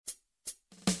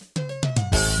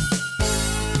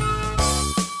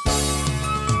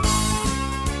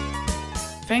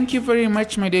Thank you very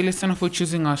much, my dear listener, for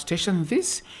choosing our station.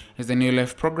 This is the New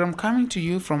Life program coming to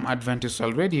you from Adventist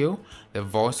World Radio, the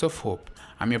voice of hope.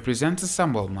 I'm your presenter,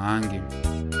 Samuel Maangi.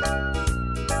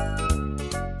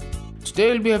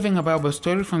 Today we'll be having a Bible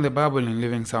story from the Bible in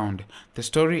Living Sound. The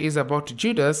story is about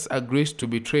Judas agrees to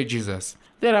betray Jesus.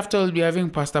 Thereafter, we'll be having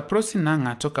Pastor Prosi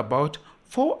Nanga talk about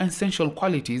 4 essential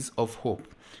qualities of hope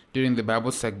during the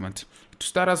Bible segment. To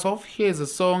start us off, here is a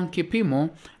song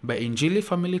Kipimo by Injili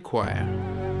Family Choir.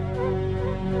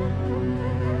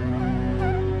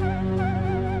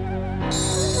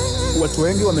 Watu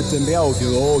wengi wametembea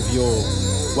ovyo ovyo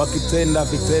wakitenda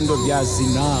vitendo vya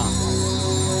zinaa.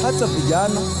 Hata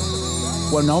vijana,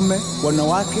 wanaume,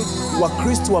 wanawake,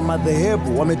 Wakristo wa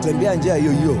madhehebu wametembea njia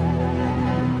hiyo hiyo.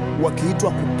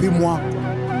 Wakiitwa kupimwa,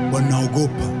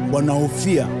 wanaogopa,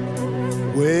 wanahofia.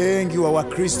 Wengi wa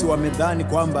Wakristo wamedhani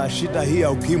kwamba shida hii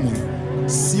ya ukimwi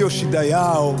sio shida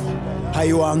yao,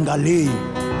 haiwaangalii.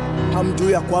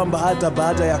 Hamjui ya kwamba hata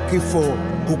baada ya kifo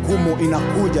hukumu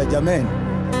inakuja jameni.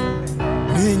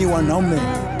 Ninyi wanaume,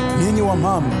 ninyi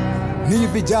wamama, ninyi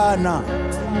vijana,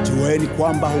 jueni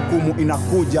kwamba hukumu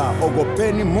inakuja.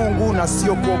 Ogopeni Mungu na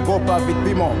sio kuogopa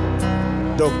vipimo.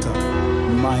 Dokta,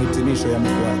 mahitimisho ya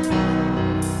mkwaji.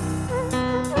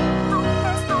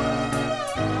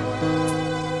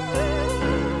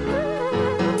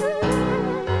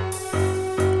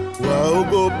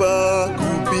 Waogopa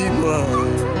kupimwa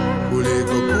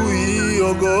kuliko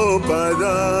kuiogopa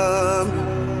dhambi.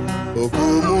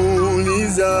 Hukumu ni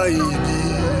zaidi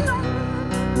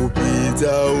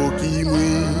kupita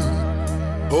ukimwi.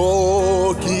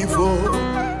 Kifo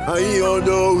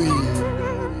haiondoi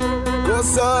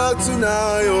kosa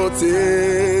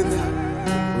tunayotenda.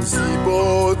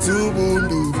 Usipotubu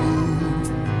ndugu,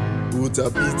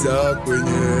 utapita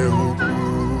kwenye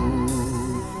hukumu.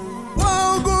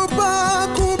 Waogopa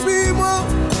kupimwa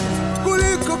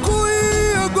kuliko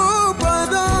kuiogopa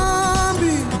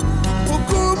dhambi.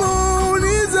 Hukumu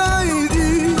ni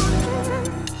zaidi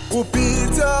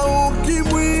kupita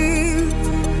ukimwi.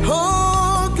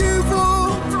 Kifo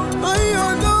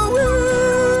haiondowi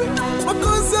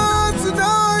makosa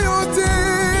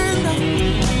tunayotenda.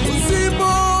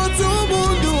 Usipotubu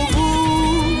ndugu,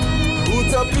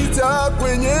 utapita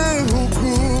kwenye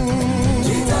hukumu.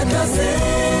 Jitakase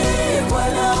kwa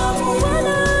damu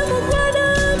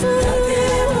yake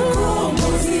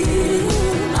Mkombozi.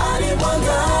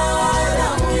 Alimwaga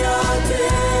damu yake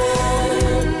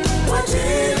kwa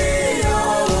ajili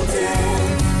yote.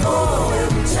 Owe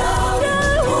mchawi,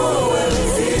 owe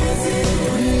mzinzi,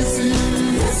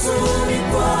 Yesu ni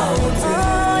kwa wote.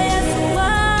 Yesu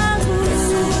wangu,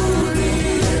 Yesu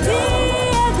ndiye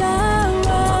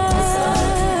dawa.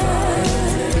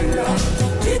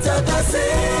 Jitakase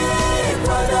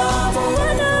kwa damu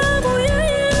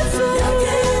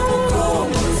yake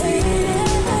Mkombozi.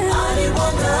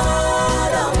 Alimwaga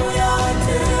damu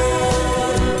yake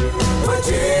kwa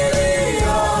ajili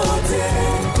yote.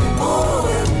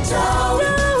 Owe mchawi,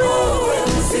 owe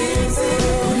mzinzi,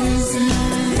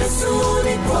 Yesu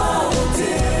ni kwa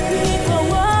wote. Ndiye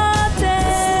dawa.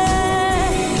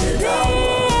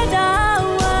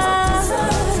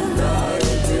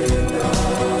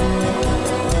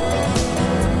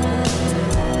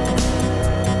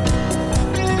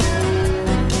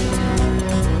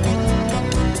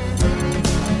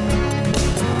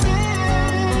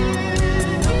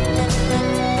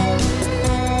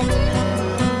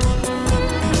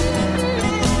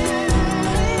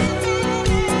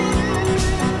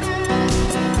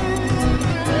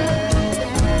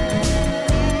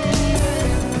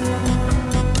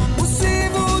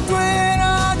 Usivutwe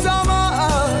na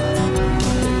tamaa,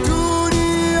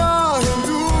 dunia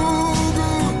ndugu.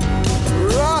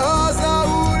 Raha za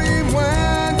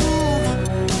ulimwengu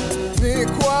ni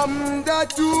kwa muda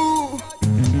tu.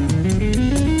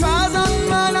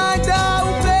 Tazama naja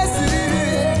upesi,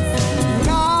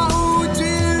 na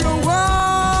ujira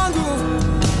wangu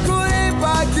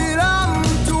kulipa kila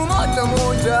mtu moja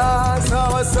moja,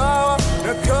 sawa sawa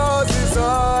na kazi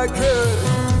zake.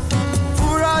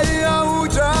 Furahia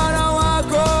ujana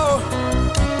wako,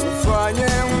 ufanye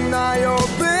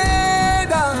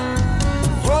mnayopenda.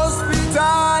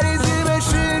 Hospitali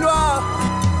zimeshindwa,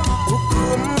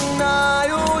 hukumu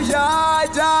nayo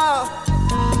yaja.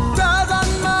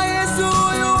 Tazama Yesu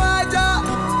yuaja,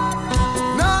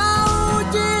 na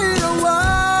ujira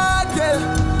wake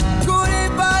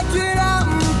kulipa kila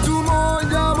mtu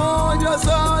moja moja,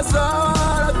 sawa sawa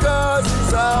na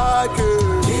kazi zake.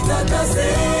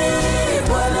 Jitakase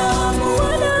kwa damu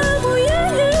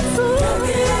yake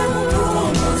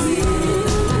Mkombozi.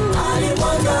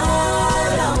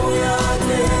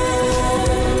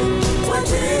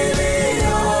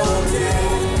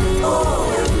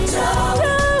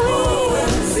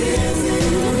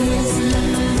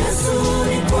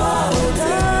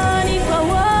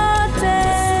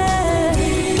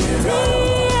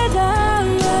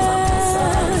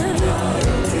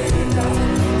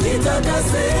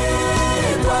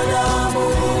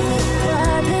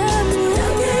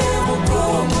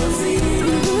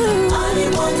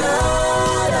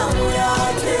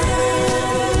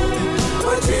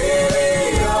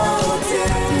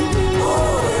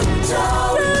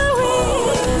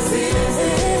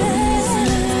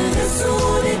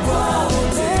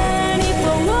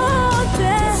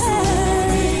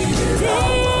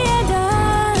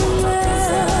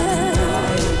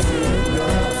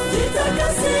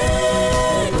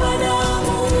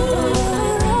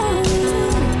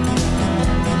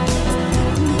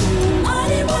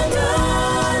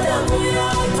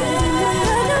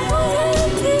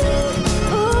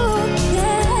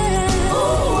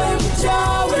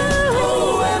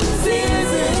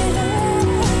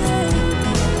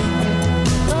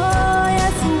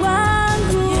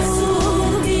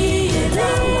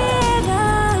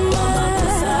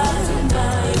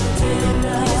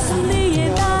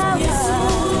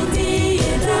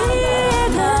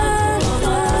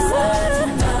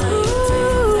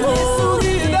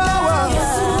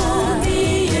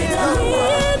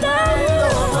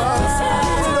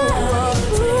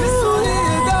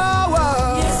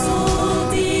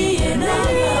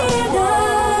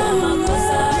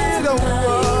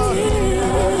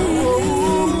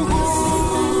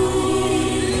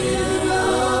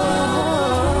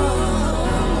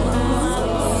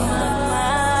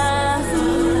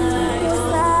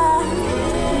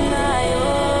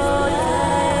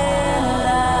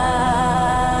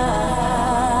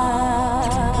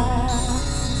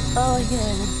 It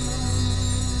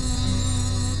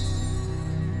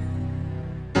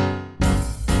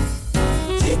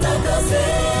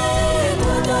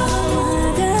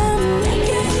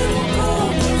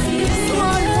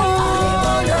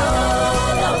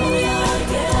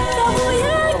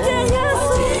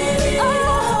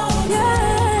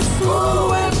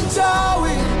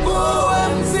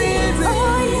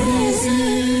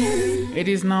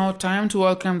is now time to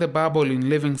welcome the Bible in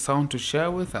Living Sound to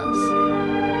share with us.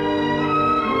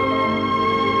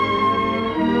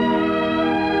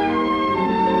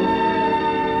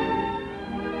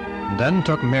 Then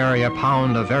took Mary a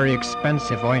pound of very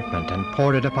expensive ointment and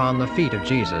poured it upon the feet of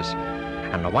Jesus,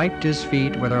 and wiped his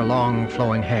feet with her long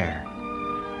flowing hair.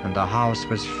 And the house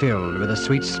was filled with the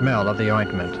sweet smell of the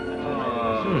ointment.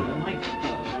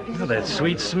 Oh, that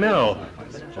sweet smell.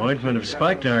 Ointment of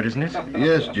spikenard, isn't it?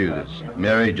 Yes, Judas.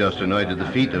 Mary just anointed the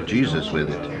feet of Jesus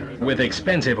with it. With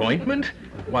expensive ointment?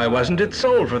 Why wasn't it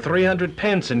sold for 300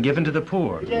 pence and given to the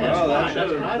poor?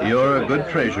 You're a good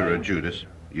treasurer, Judas.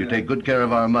 You take good care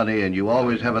of our money, and you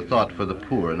always have a thought for the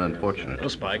poor and unfortunate. Well,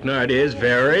 spikenard is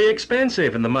very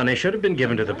expensive, and the money should have been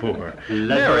given to the poor.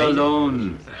 Let her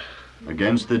alone.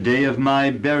 Against the day of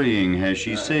my burying has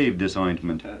she saved this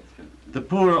ointment. The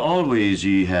poor always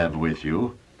ye have with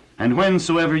you, and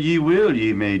whensoever ye will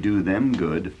ye may do them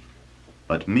good.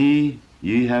 But me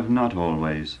ye have not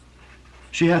always.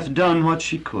 She hath done what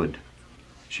she could.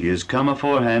 She is come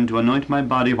aforehand to anoint my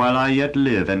body while I yet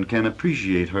live, and can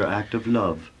appreciate her act of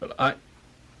love. Well,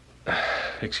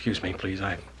 excuse me, please.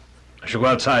 I shall go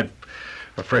outside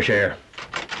for fresh air.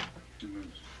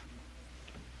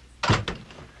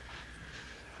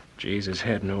 Jesus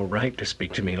had no right to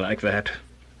speak to me like that.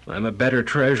 I'm a better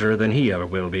treasurer than he ever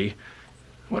will be.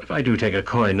 What if I do take a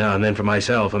coin now and then for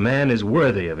myself? A man is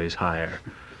worthy of his hire.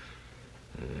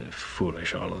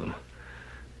 Foolish, all of them.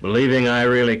 Believing I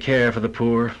really care for the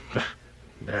poor.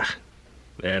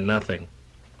 They're nothing.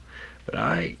 But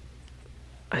I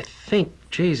think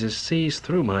Jesus sees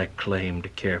through my claim to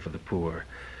care for the poor.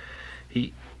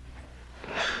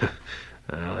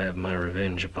 I'll have my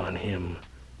revenge upon him.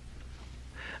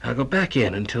 I'll go back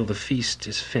in until the feast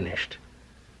is finished.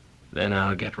 Then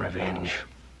I'll get revenge.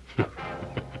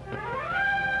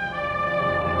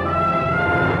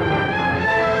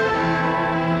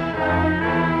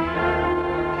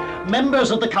 Members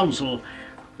of the council,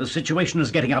 the situation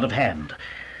is getting out of hand.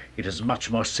 It is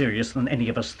much more serious than any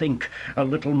of us think. A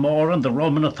little more and the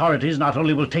Roman authorities not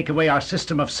only will take away our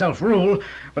system of self-rule,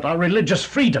 but our religious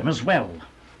freedom as well.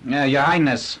 Your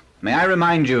Highness, may I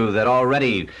remind you that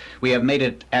already we have made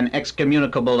it an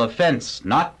excommunicable offense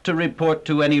not to report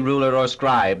to any ruler or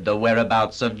scribe the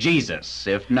whereabouts of Jesus,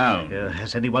 if known.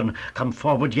 Has anyone come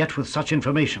forward yet with such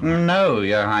information? No,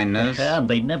 Your Highness. And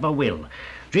they never will.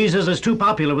 Jesus is too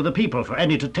popular with the people for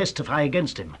any to testify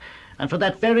against him. And for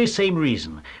that very same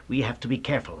reason, we have to be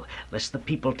careful, lest the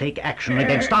people take action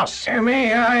against us.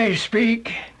 May I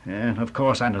speak? Of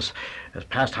course, Annas. As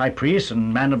past high priest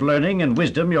and man of learning and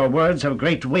wisdom, your words have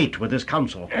great weight with this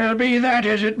council. Be that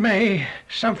as it may,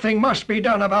 something must be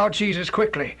done about Jesus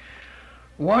quickly.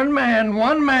 One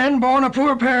man born of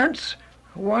poor parents,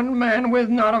 one man with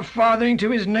not a farthing to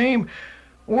his name,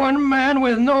 one man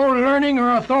with no learning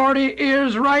or authority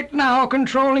is right now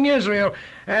controlling Israel,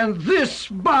 and this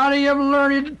body of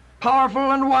learned,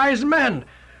 powerful, and wise men.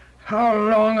 How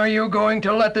long are you going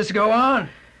to let this go on?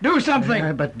 Do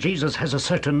something! But Jesus has a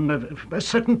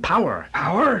certain power.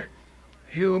 Power?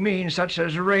 You mean such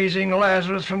as raising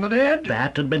Lazarus from the dead?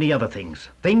 That and many other things.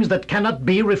 Things that cannot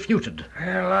be refuted.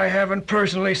 Well, I haven't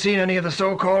personally seen any of the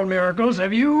so-called miracles,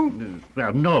 have you?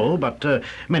 Well, no, but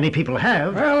many people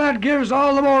have. Well, that gives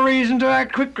all the more reason to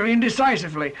act quickly and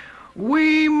decisively.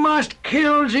 We must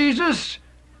kill Jesus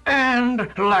and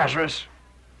Lazarus.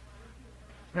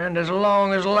 And as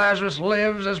long as Lazarus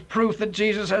lives as proof that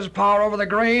Jesus has power over the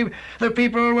grave, the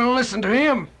people will listen to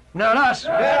him, not us.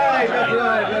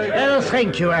 Well,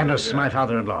 thank you, Annas, my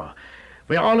father-in-law.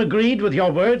 We all agreed with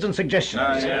your words and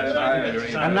suggestions.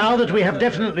 And now that we have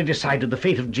definitely decided the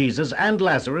fate of Jesus and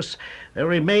Lazarus, there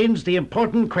remains the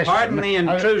important question... Pardon the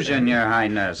intrusion, Your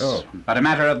Highness, but a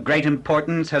matter of great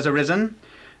importance has arisen.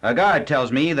 A guard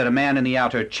tells me that a man in the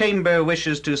outer chamber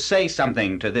wishes to say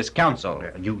something to this council.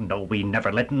 You know we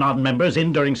never let non-members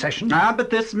in during session. But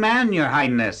this man, Your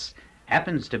Highness,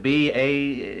 happens to be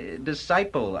a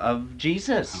disciple of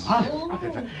Jesus.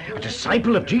 A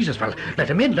disciple of Jesus? Well, let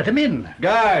him in, let him in.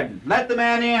 Guard, let the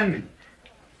man in.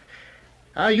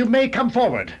 You may come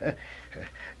forward.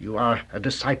 You are a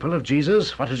disciple of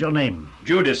Jesus. What is your name?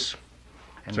 Judas,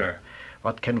 And sir.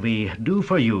 What can we do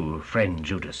for you, friend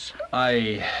Judas?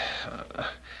 I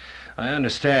I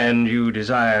understand you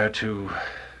desire to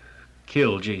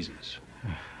kill Jesus.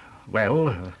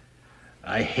 Well,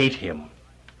 I hate him.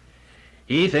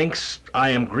 He thinks I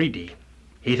am greedy.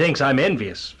 He thinks I'm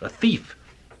envious, a thief.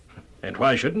 And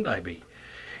why shouldn't I be?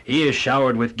 He is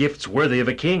showered with gifts worthy of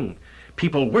a king.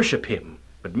 People worship him.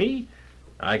 But me?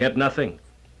 I get nothing.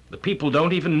 The people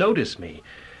don't even notice me.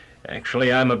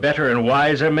 Actually, I'm a better and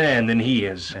wiser man than he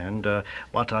is. And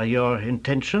what are your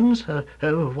intentions?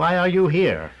 Why are you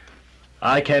here?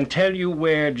 I can tell you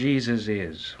where Jesus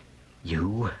is.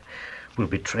 You will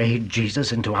betray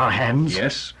Jesus into our hands?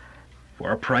 Yes.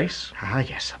 For a price? Ah,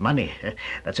 yes, money.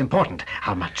 That's important.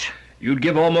 How much? You'd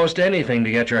give almost anything to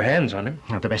get your hands on him.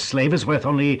 The best slave is worth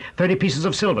only 30 pieces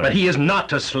of silver. But he is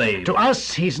not a slave. To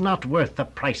us, he's not worth the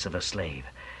price of a slave.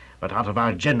 But out of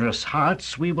our generous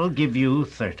hearts, we will give you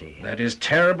 30. That is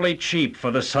terribly cheap for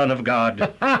the Son of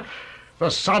God. The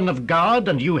Son of God,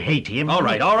 and you hate him? All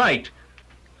right, all right.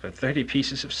 For 30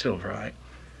 pieces of silver,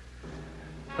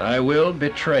 I will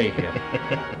betray him.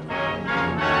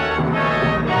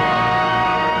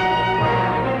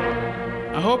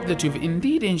 I hope that you've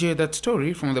indeed enjoyed that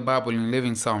story from the Bible in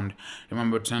Living Sound.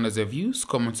 Remember to send us your views,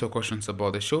 comments, or questions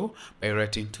about the show by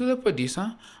writing to the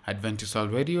producer, Adventist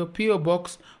World Radio, P.O.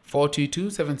 Box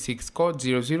 42276, code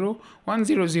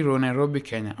 00100, Nairobi,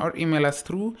 Kenya, or email us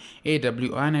through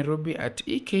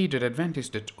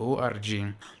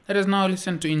awrnairobi@ek.adventist.org. Let us now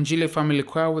listen to Injili Family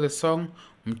Choir with the song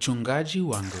Mchungaji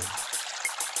Wangu.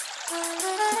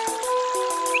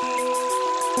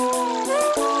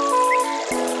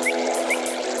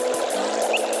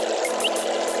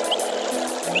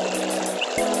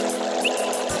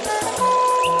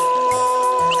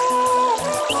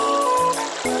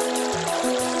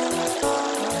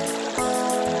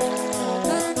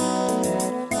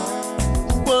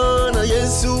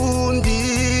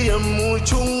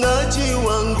 Mchungaji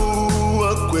wangu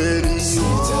wa kweli,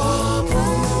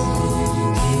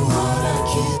 sitapungukiwa na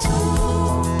kitu.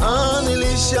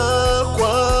 Anilisha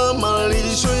kwa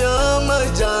malisho ya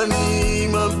majani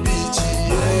mabichi,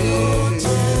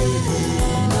 yote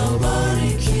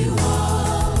nabarikiwa.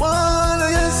 Bwana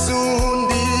Yesu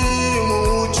ndiye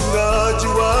mchungaji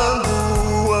wangu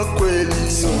wa kweli,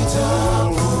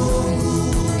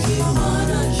 sitapungukiwa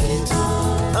na kitu.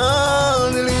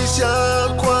 Anilisha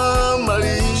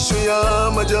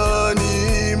majani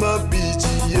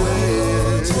mabichi,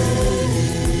 yote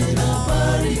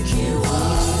nabarikiwa.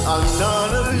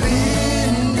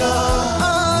 Ananilinda,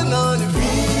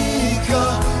 ananivika,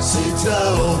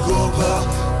 sitaogopa,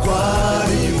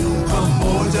 kwani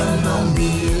pamoja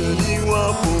nami.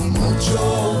 Niwapo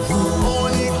mchovu,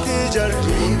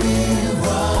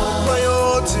 nikijaribiwa, kwa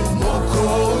yote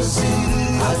Mwokozi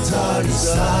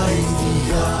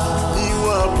atanisaidia.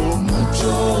 Niwapo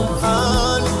mchovu,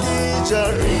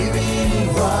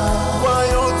 nikijaribiwa, kwa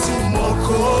yote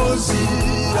Mwokozi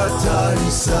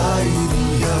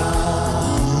atanisaidia.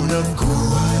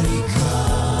 Unakualika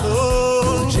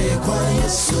uje kwa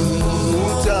Yesu,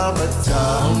 utapata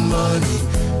amani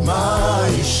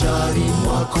maishani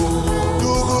mwako.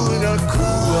 Ndugu,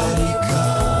 nakualika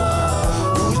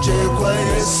uje kwa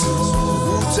Yesu,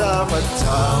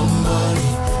 utapata amani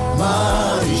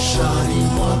maishani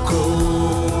mwako.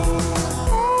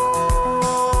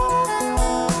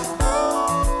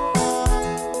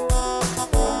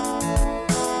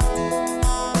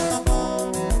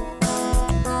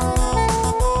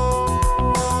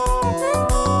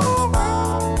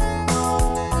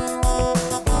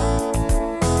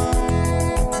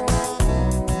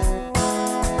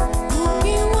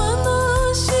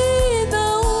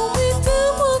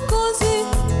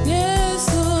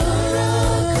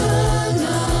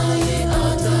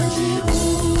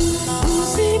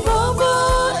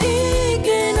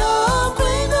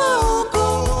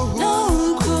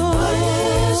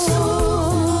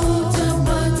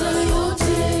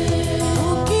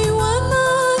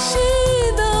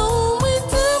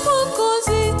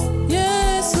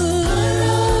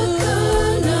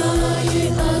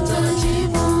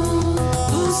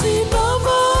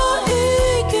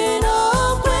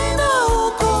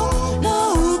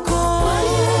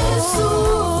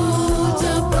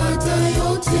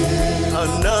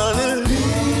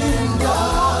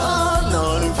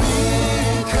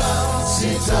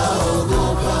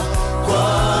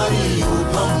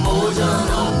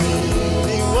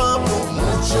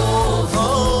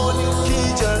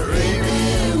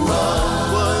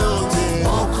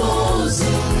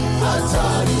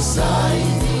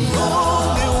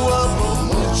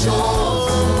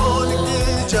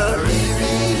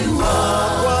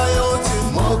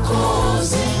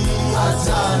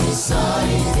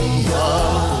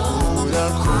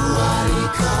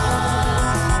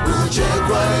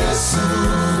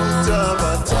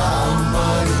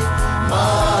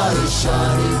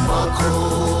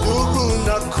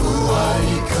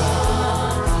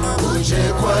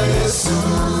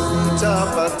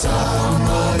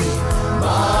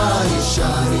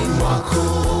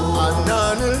 mwako.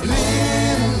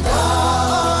 Ananilinda,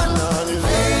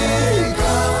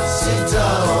 ananilinda,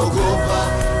 sitaogopa,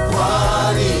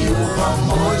 kwani yu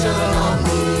pamoja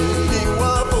nami.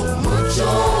 Niwapo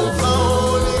mchovu,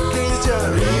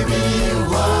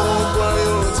 nikijaribiwa, kwa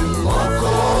yote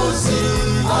Mwokozi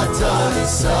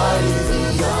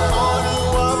atanisaidia.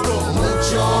 Niwapo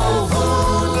mchovu,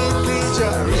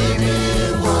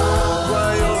 nikijaribiwa, kwa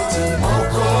yote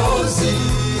Mwokozi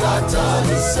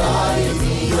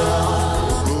atanisaidia.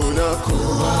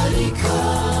 Unakubalika,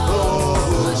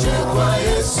 uje kwa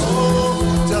Yesu,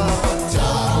 utapata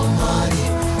amani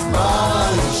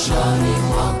maishani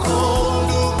mwako.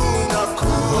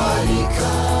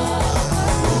 Unakubalika,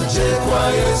 uje kwa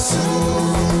Yesu,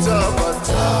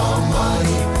 utapata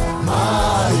amani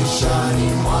maishani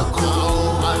mwako.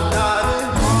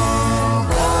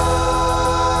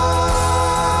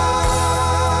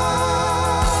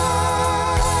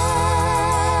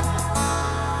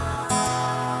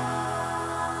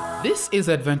 This is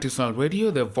Adventist World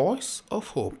Radio, the voice of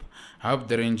hope. I hope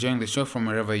that you're enjoying the show from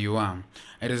wherever you are.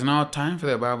 It is now time for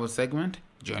the Bible segment.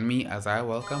 Join me as I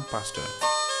welcome Pastor.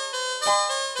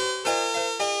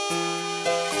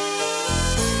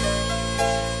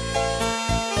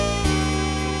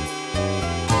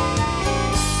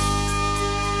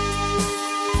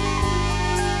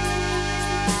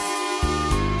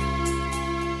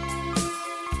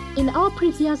 In our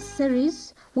previous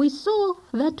series, we saw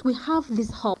that we have this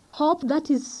hope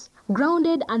that is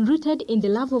grounded and rooted in the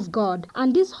love of God.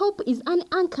 And this hope is an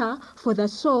anchor for the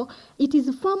soul. It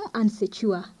is firm and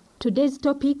secure. Today's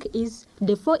topic is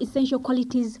the 4 essential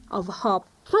qualities of hope.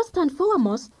 First and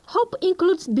foremost, hope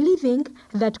includes believing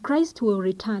that Christ will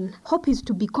return. Hope is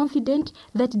to be confident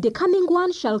that the coming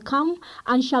one shall come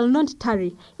and shall not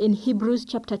tarry, in Hebrews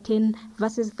chapter 10,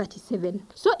 verses 37.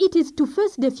 So it is to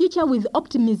face the future with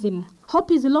optimism.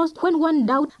 Hope is lost when one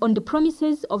doubts on the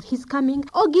promises of his coming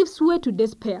or gives way to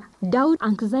despair. Doubt,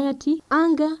 anxiety,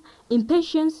 anger,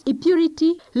 impatience,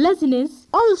 impurity, laziness,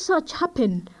 all such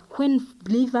happen when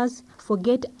believers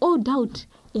forget or doubt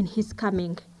in his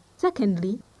coming.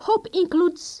 Secondly, hope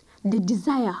includes the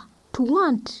desire to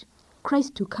want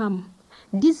Christ to come.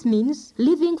 This means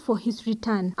living for his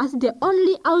return as the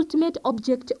only ultimate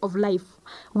object of life.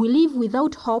 We live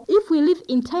without hope. If we live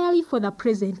entirely for the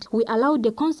present, we allow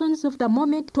the concerns of the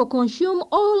moment to consume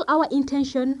all our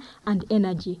intention and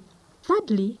energy.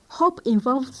 Thirdly, hope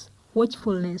involves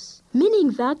watchfulness,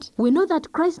 meaning that we know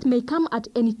that Christ may come at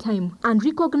any time, and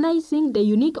recognizing the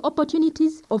unique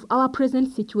opportunities of our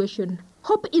present situation.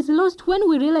 Hope is lost when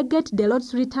we relegate the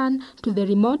Lord's return to the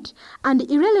remote and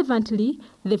irrelevantly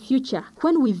the future,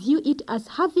 when we view it as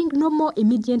having no more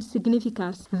immediate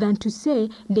significance than to say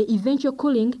the eventual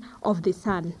cooling of the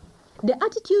sun. The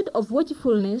attitude of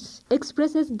watchfulness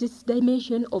expresses this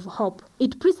dimension of hope.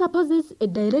 It presupposes a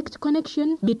direct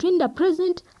connection between the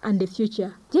present and the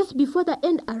future. Just before the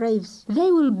end arrives,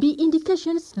 there will be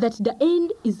indications that the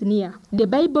end is near. The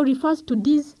Bible refers to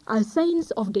these as signs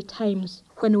of the times.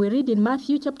 When we read in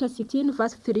Matthew chapter 16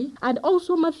 verse 3 and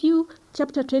also Matthew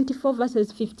chapter 24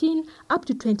 verses 15 up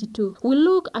to 22, we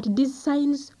look at these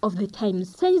signs of the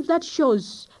times, signs that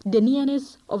shows the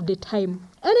nearness of the time.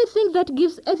 Anything that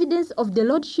gives evidence of the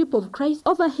lordship of Christ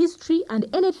over history and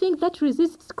anything that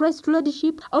resists Christ's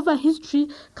lordship over history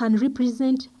can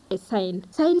represent a sign.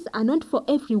 Signs are not for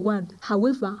everyone.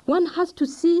 However, one has to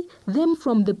see them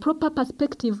from the proper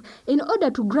perspective in order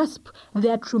to grasp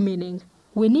their true meaning.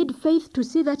 We need faith to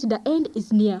see that the end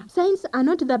is near. Signs are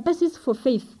not the basis for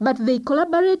faith, but they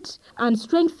collaborate and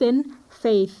strengthen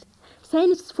faith.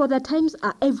 Signs for the times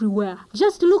are everywhere.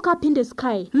 Just look up in the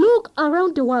sky. Look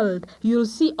around the world. You'll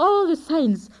see all the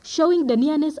signs showing the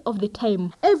nearness of the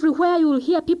time. Everywhere you will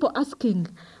hear people asking,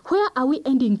 where are we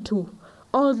ending to?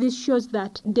 All this shows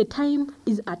that the time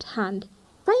is at hand.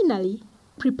 Finally,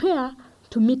 prepare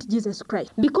to meet Jesus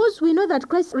Christ. Because we know that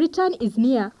Christ's return is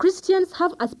near, Christians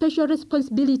have a special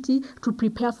responsibility to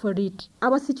prepare for it.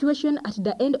 Our situation at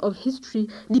the end of history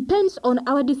depends on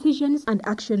our decisions and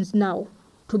actions now.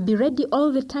 To be ready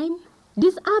all the time,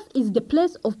 this earth is the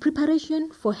place of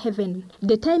preparation for heaven.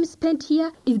 The time spent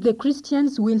here is the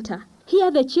Christian's winter.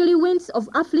 Here the chilly winds of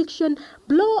affliction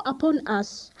blow upon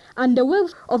us, and the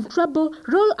waves of trouble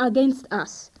roll against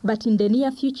us. But in the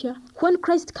near future, when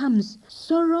Christ comes,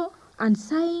 sorrow and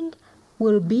sighing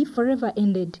will be forever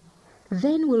ended.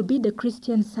 Then will be the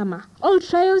Christian summer. All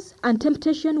trials and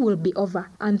temptation will be over,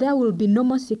 and there will be no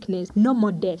more sickness, no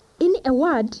more death. In a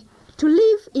word, to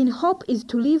live in hope is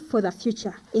to live for the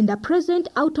future, in the present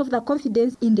out of the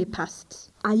confidence in the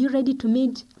past. Are you ready to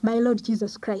meet my Lord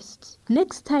Jesus Christ?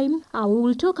 Next time, we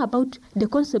will talk about the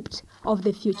concept of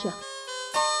the future.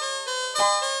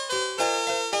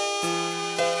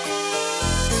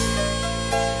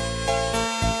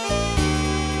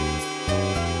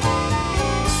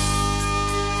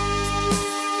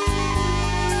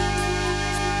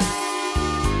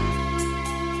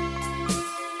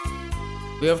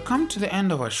 We have come to the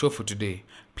end of our show for today.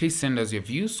 Please send us your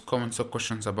views, comments or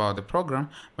questions about the program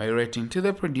by writing to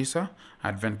the producer,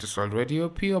 Adventist World Radio,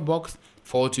 PO Box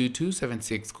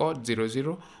 42276, code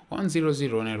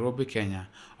 00100, Nairobi, Kenya,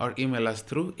 or email us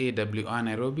through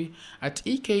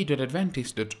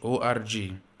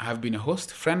awrnairobi@ek.adventist.org. I have been a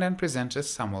host, friend and presenter,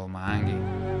 Samuel Maangi.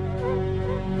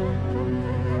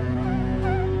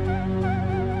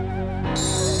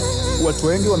 Watu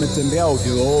wengi wametembea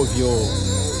ovyo ovyo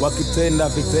wakitenda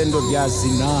vitendo vya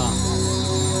zinaa.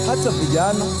 Hata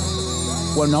vijana,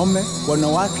 wanaume,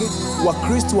 wanawake,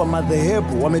 Wakristo wa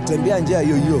madhehebu wametembea njia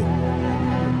yoyo.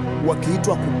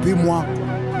 Wakiitwa kupimwa,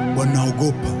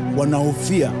 wanaogopa,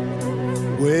 wanahofia.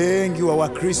 Wengi wa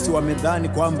Wakristo wamedhani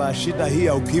kwamba shida hii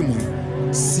ya ukimwi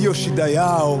sio shida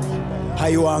yao,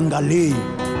 haiwaangalii.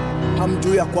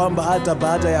 Hamjui ya kwamba hata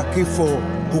baada ya kifo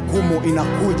hukumu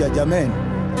inakuja jameni.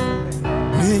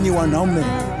 Ninyi wanaume,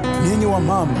 ninyi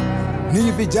wamama,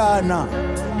 ninyi vijana,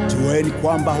 jueni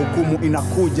kwamba hukumu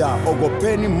inakuja.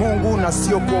 Ogopeni Mungu na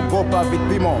sio kuogopa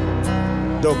vipimo.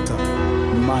 Dr.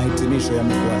 Mahitimisho ya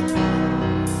Migwai.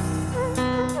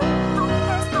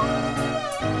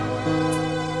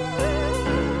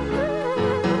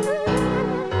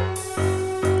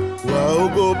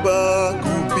 Waogopa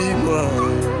kupimwa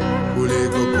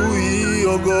kuliko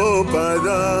kuiogopa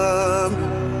dhambi.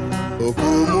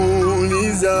 Hukumu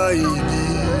ni zaidi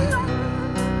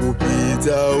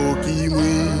kupita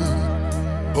ukimwi.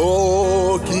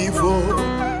 Kifo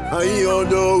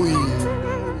haiondoi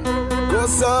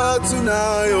kosa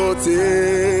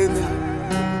tunayotenda.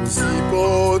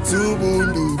 Usipotubu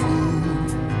ndugu,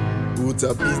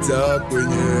 utapita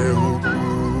kwenye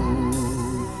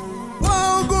hukumu.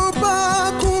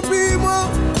 Waogopa kupimwa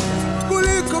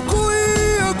kuliko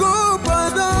kuiogopa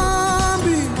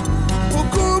dhambi.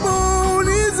 Hukumu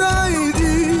ni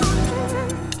zaidi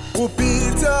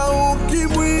kupita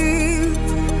ukimwi.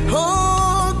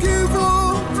 Kifo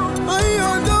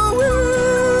haiondoi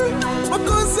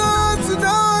makosa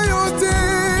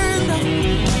tunayotenda.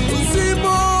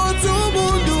 Usipotubu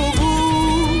ndugu,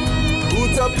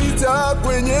 utapita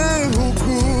kwenye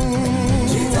hukumu.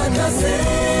 Jitakase